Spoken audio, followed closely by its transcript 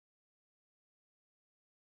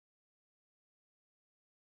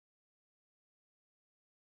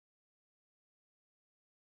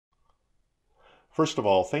First of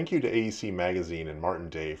all, thank you to AEC Magazine and Martin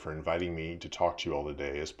Day for inviting me to talk to you all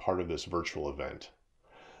today as part of this virtual event.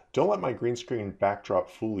 Don't let my green screen backdrop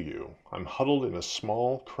fool you. I'm huddled in a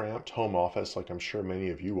small, cramped home office like I'm sure many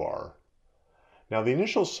of you are. Now, the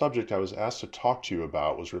initial subject I was asked to talk to you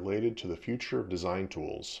about was related to the future of design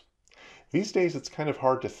tools. These days, it's kind of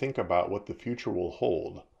hard to think about what the future will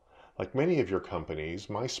hold. Like many of your companies,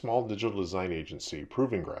 my small digital design agency,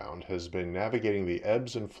 Proving Ground, has been navigating the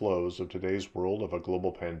ebbs and flows of today's world of a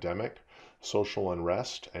global pandemic, social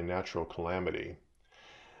unrest, and natural calamity.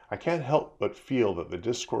 I can't help but feel that the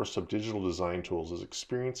discourse of digital design tools is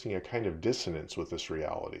experiencing a kind of dissonance with this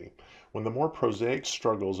reality, when the more prosaic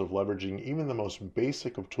struggles of leveraging even the most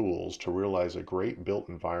basic of tools to realize a great built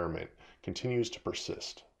environment continues to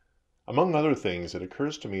persist. Among other things, it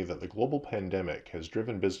occurs to me that the global pandemic has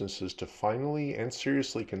driven businesses to finally and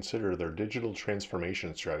seriously consider their digital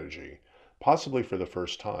transformation strategy, possibly for the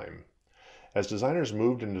first time. As designers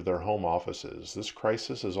moved into their home offices, this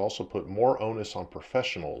crisis has also put more onus on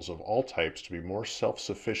professionals of all types to be more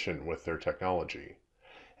self-sufficient with their technology.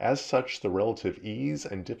 As such, the relative ease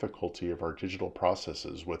and difficulty of our digital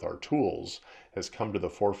processes with our tools has come to the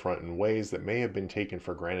forefront in ways that may have been taken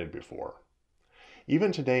for granted before.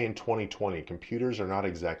 Even today in 2020, computers are not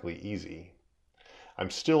exactly easy.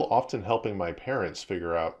 I'm still often helping my parents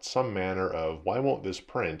figure out some manner of why won't this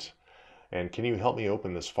print and can you help me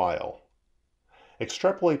open this file?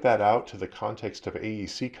 Extrapolate that out to the context of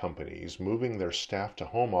AEC companies moving their staff to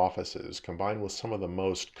home offices combined with some of the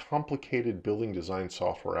most complicated building design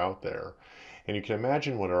software out there, and you can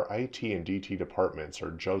imagine what our IT and DT departments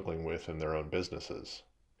are juggling with in their own businesses.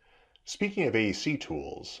 Speaking of AEC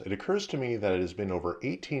tools, it occurs to me that it has been over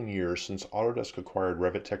 18 years since Autodesk acquired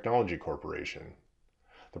Revit Technology Corporation.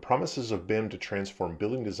 The promises of BIM to transform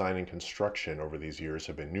building design and construction over these years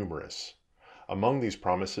have been numerous. Among these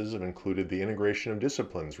promises have included the integration of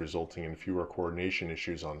disciplines resulting in fewer coordination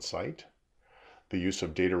issues on site, the use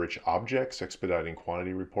of data-rich objects expediting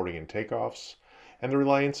quantity reporting and takeoffs, and the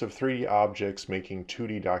reliance of 3D objects making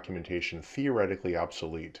 2D documentation theoretically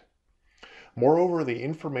obsolete. Moreover, the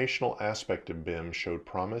informational aspect of BIM showed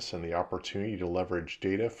promise and the opportunity to leverage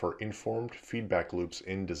data for informed feedback loops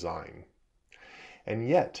in design. And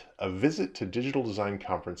yet, a visit to digital design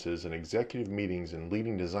conferences and executive meetings in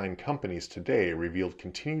leading design companies today revealed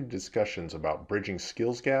continued discussions about bridging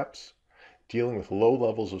skills gaps, dealing with low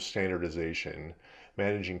levels of standardization,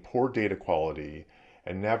 managing poor data quality,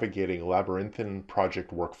 and navigating labyrinthine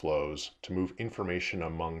project workflows to move information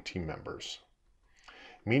among team members.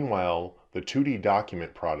 Meanwhile, the 2D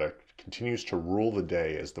document product continues to rule the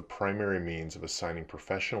day as the primary means of assigning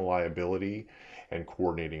professional liability and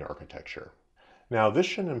coordinating architecture. Now, this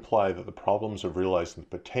shouldn't imply that the problems of realizing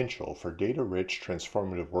the potential for data-rich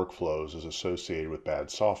transformative workflows is associated with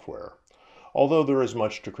bad software, although there is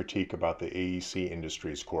much to critique about the AEC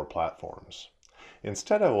industry's core platforms.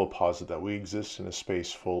 Instead, I will posit that we exist in a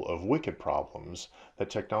space full of wicked problems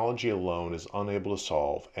that technology alone is unable to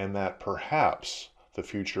solve, and that perhaps the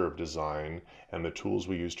future of design and the tools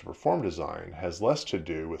we use to perform design has less to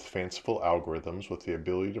do with fanciful algorithms with the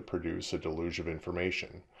ability to produce a deluge of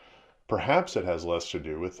information. Perhaps it has less to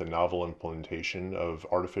do with the novel implementation of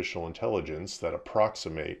artificial intelligence that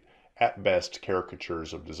approximate, at best,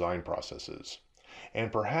 caricatures of design processes.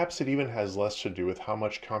 And perhaps it even has less to do with how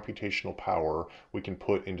much computational power we can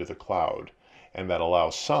put into the cloud, and that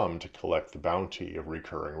allows some to collect the bounty of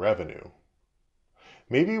recurring revenue.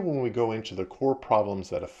 Maybe when we go into the core problems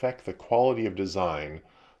that affect the quality of design,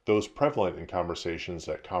 those prevalent in conversations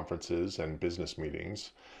at conferences and business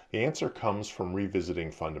meetings, the answer comes from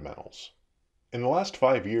revisiting fundamentals. In the last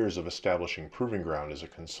 5 years of establishing Proving Ground as a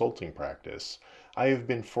consulting practice, I have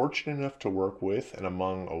been fortunate enough to work with and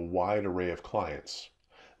among a wide array of clients.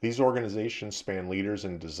 These organizations span leaders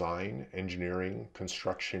in design, engineering,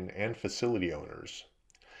 construction, and facility owners.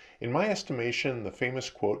 In my estimation, the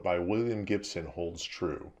famous quote by William Gibson holds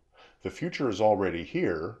true. The future is already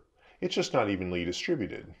here, it's just not evenly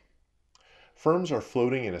distributed. Firms are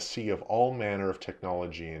floating in a sea of all manner of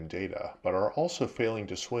technology and data, but are also failing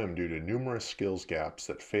to swim due to numerous skills gaps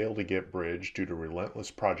that fail to get bridged due to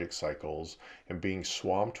relentless project cycles and being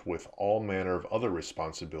swamped with all manner of other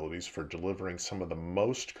responsibilities for delivering some of the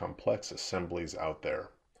most complex assemblies out there.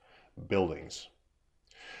 Buildings.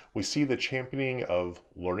 We see the championing of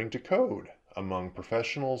learning to code among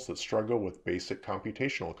professionals that struggle with basic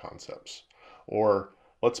computational concepts, or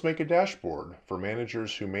let's make a dashboard for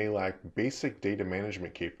managers who may lack basic data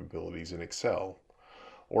management capabilities in Excel,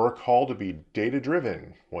 or a call to be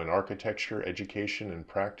data-driven when architecture, education, and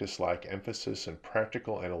practice lack emphasis in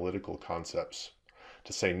practical analytical concepts.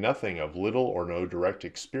 to say nothing of little or no direct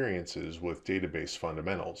experiences with database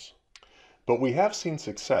fundamentals. But we have seen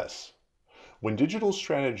success. When digital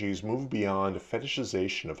strategies move beyond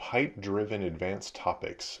fetishization of hype-driven advanced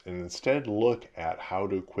topics and instead look at how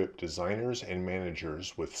to equip designers and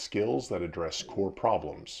managers with skills that address core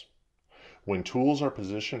problems. When tools are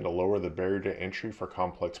positioned to lower the barrier to entry for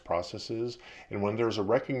complex processes, and when there's a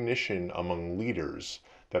recognition among leaders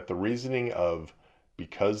that the reasoning of,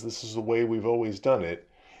 because this is the way we've always done it,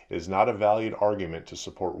 is not a valued argument to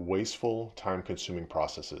support wasteful, time-consuming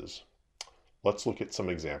processes. Let's look at some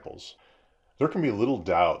examples. There can be little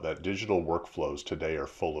doubt that digital workflows today are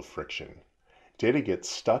full of friction. Data gets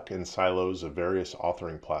stuck in silos of various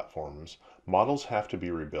authoring platforms, models have to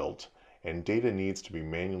be rebuilt, and data needs to be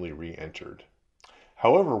manually re-entered.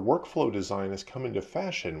 However, workflow design has come into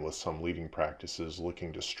fashion with some leading practices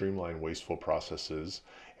looking to streamline wasteful processes,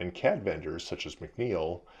 and CAD vendors such as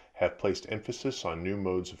McNeil have placed emphasis on new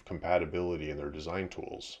modes of compatibility in their design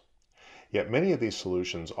tools. Yet many of these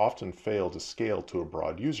solutions often fail to scale to a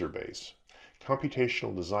broad user base.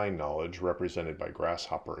 Computational design knowledge, represented by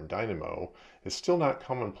Grasshopper and Dynamo, is still not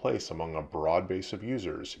commonplace among a broad base of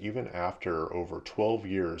users, even after over 12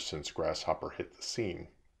 years since Grasshopper hit the scene.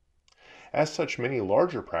 As such, many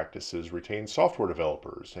larger practices retain software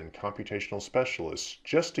developers and computational specialists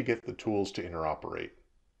just to get the tools to interoperate.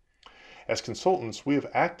 As consultants, we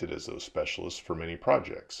have acted as those specialists for many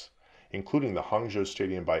projects, including the Hangzhou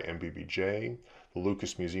Stadium by MBBJ, the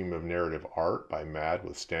Lucas Museum of Narrative Art by MAD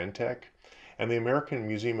with Stantec, and the American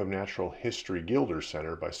Museum of Natural History Gilder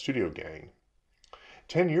Center by Studio Gang.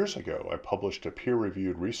 10 years ago, I published a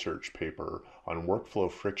peer-reviewed research paper on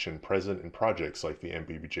workflow friction present in projects like the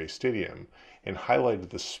MBBJ Stadium and highlighted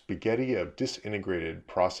the spaghetti of disintegrated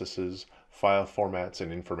processes, file formats,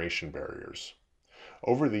 and information barriers.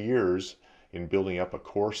 Over the years, in building up a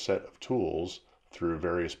core set of tools through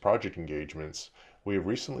various project engagements, we have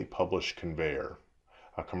recently published Conveyor,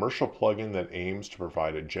 a commercial plugin that aims to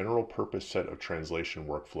provide a general-purpose set of translation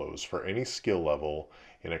workflows for any skill level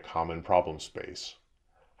in a common problem space.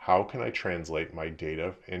 How can I translate my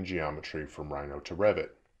data and geometry from Rhino to Revit?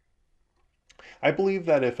 I believe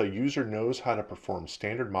that if a user knows how to perform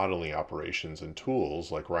standard modeling operations in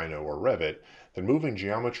tools like Rhino or Revit, then moving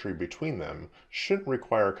geometry between them shouldn't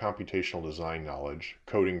require computational design knowledge,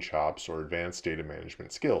 coding chops, or advanced data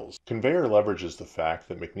management skills. Conveyor leverages the fact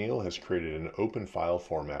that McNeil has created an open file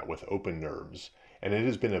format with open NURBS, and it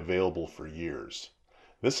has been available for years.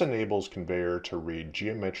 This enables Conveyor to read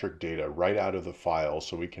geometric data right out of the file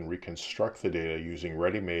so we can reconstruct the data using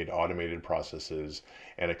ready-made automated processes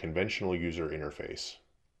and a conventional user interface.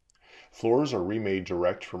 Floors are remade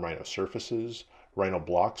direct from Rhino surfaces, Rhino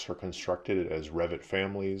blocks are constructed as Revit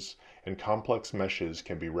families, and complex meshes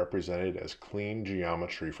can be represented as clean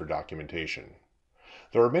geometry for documentation.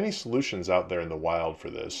 There are many solutions out there in the wild for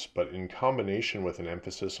this, but in combination with an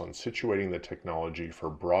emphasis on situating the technology for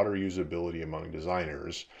broader usability among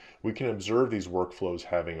designers, we can observe these workflows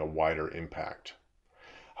having a wider impact.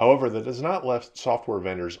 However, that does not let software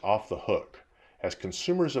vendors off the hook. As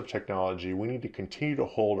consumers of technology, we need to continue to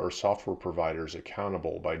hold our software providers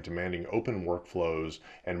accountable by demanding open workflows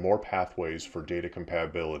and more pathways for data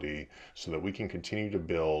compatibility so that we can continue to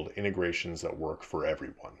build integrations that work for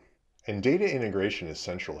everyone. And data integration is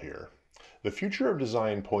central here. The future of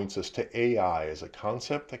design points us to AI as a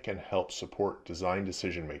concept that can help support design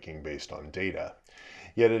decision-making based on data.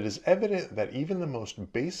 Yet it is evident that even the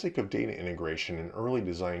most basic of data integration in early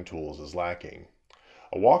design tools is lacking.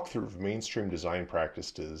 A walkthrough of mainstream design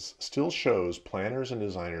practices still shows planners and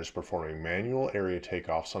designers performing manual area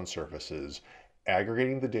takeoffs on surfaces,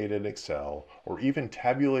 aggregating the data in Excel, or even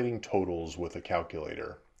tabulating totals with a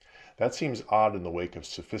calculator. That seems odd in the wake of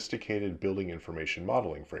sophisticated building information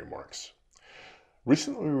modeling frameworks.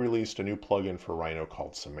 Recently we released a new plugin for Rhino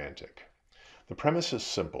called Semantic. The premise is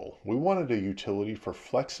simple. We wanted a utility for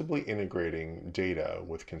flexibly integrating data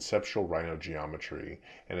with conceptual Rhino geometry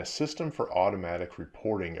and a system for automatic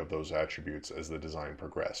reporting of those attributes as the design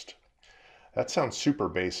progressed. That sounds super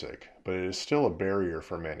basic, but it is still a barrier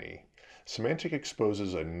for many. Semantic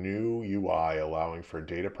exposes a new UI allowing for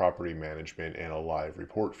data property management and a live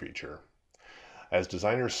report feature. As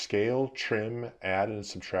designers scale, trim, add, and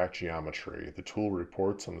subtract geometry, the tool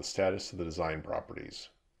reports on the status of the design properties.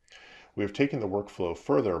 We have taken the workflow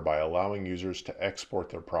further by allowing users to export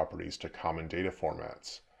their properties to common data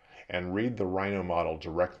formats and read the Rhino model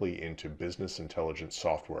directly into business intelligence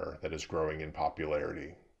software that is growing in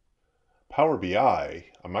popularity. Power BI,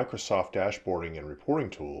 a Microsoft dashboarding and reporting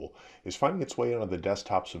tool, is finding its way onto the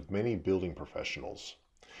desktops of many building professionals.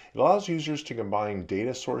 It allows users to combine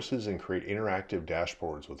data sources and create interactive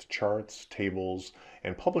dashboards with charts, tables,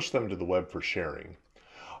 and publish them to the web for sharing.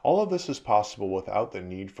 All of this is possible without the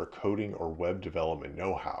need for coding or web development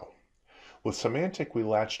know-how. With Semantic, we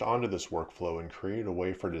latched onto this workflow and created a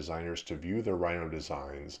way for designers to view their Rhino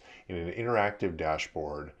designs in an interactive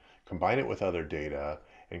dashboard, combine it with other data,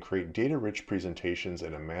 and create data-rich presentations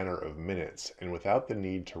in a matter of minutes and without the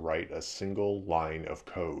need to write a single line of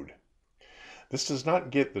code. This does not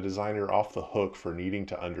get the designer off the hook for needing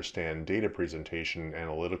to understand data presentation and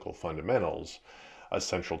analytical fundamentals, a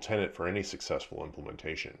central tenet for any successful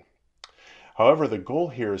implementation. However, the goal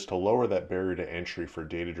here is to lower that barrier to entry for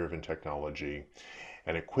data-driven technology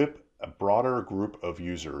and equip a broader group of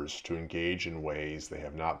users to engage in ways they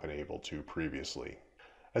have not been able to previously.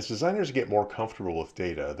 As designers get more comfortable with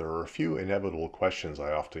data, there are a few inevitable questions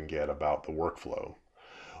I often get about the workflow.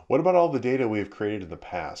 What about all the data we have created in the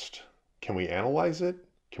past? Can we analyze it?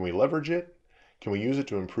 Can we leverage it? Can we use it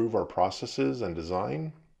to improve our processes and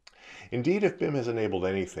design? Indeed, if BIM has enabled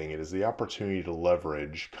anything, it is the opportunity to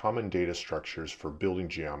leverage common data structures for building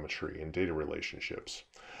geometry and data relationships.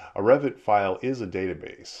 A Revit file is a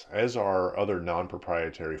database, as are other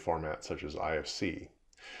non-proprietary formats such as IFC.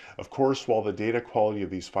 Of course, while the data quality of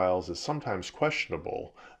these files is sometimes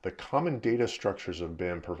questionable, the common data structures of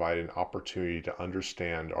BIM provide an opportunity to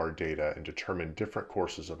understand our data and determine different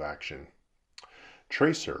courses of action.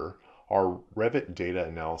 Tracer, our Revit data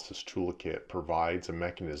analysis toolkit, provides a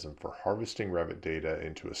mechanism for harvesting Revit data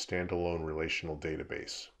into a standalone relational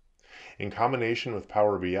database. In combination with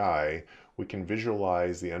Power BI, we can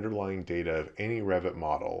visualize the underlying data of any Revit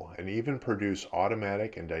model and even produce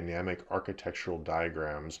automatic and dynamic architectural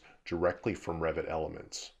diagrams directly from Revit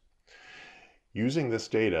elements. Using this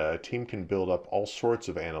data, a team can build up all sorts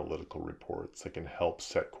of analytical reports that can help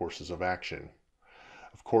set courses of action.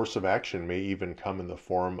 A course of action may even come in the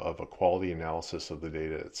form of a quality analysis of the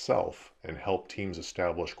data itself and help teams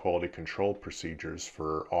establish quality control procedures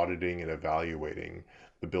for auditing and evaluating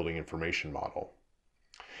the building information model.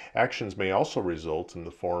 Actions may also result in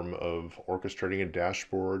the form of orchestrating a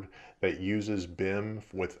dashboard that uses BIM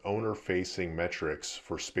with owner-facing metrics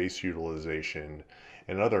for space utilization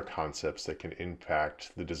and other concepts that can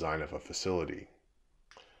impact the design of a facility.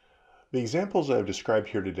 The examples I have described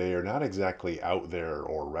here today are not exactly out there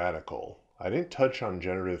or radical. I didn't touch on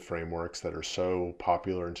generative frameworks that are so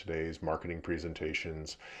popular in today's marketing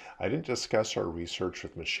presentations. I didn't discuss our research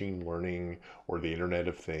with machine learning or the Internet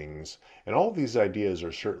of Things, and all of these ideas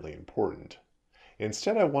are certainly important.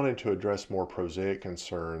 Instead, I wanted to address more prosaic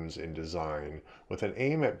concerns in design with an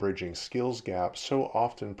aim at bridging skills gaps so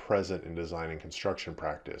often present in design and construction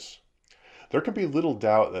practice. There can be little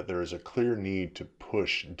doubt that there is a clear need to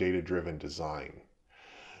push data-driven design.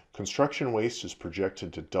 Construction waste is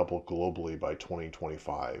projected to double globally by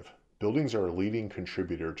 2025. Buildings are a leading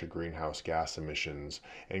contributor to greenhouse gas emissions,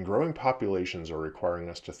 and growing populations are requiring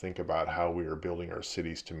us to think about how we are building our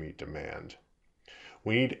cities to meet demand.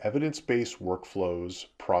 We need evidence-based workflows,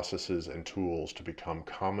 processes, and tools to become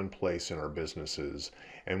commonplace in our businesses,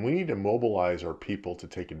 and we need to mobilize our people to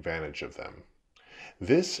take advantage of them.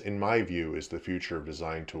 This, in my view, is the future of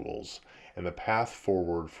design tools and the path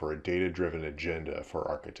forward for a data-driven agenda for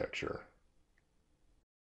architecture.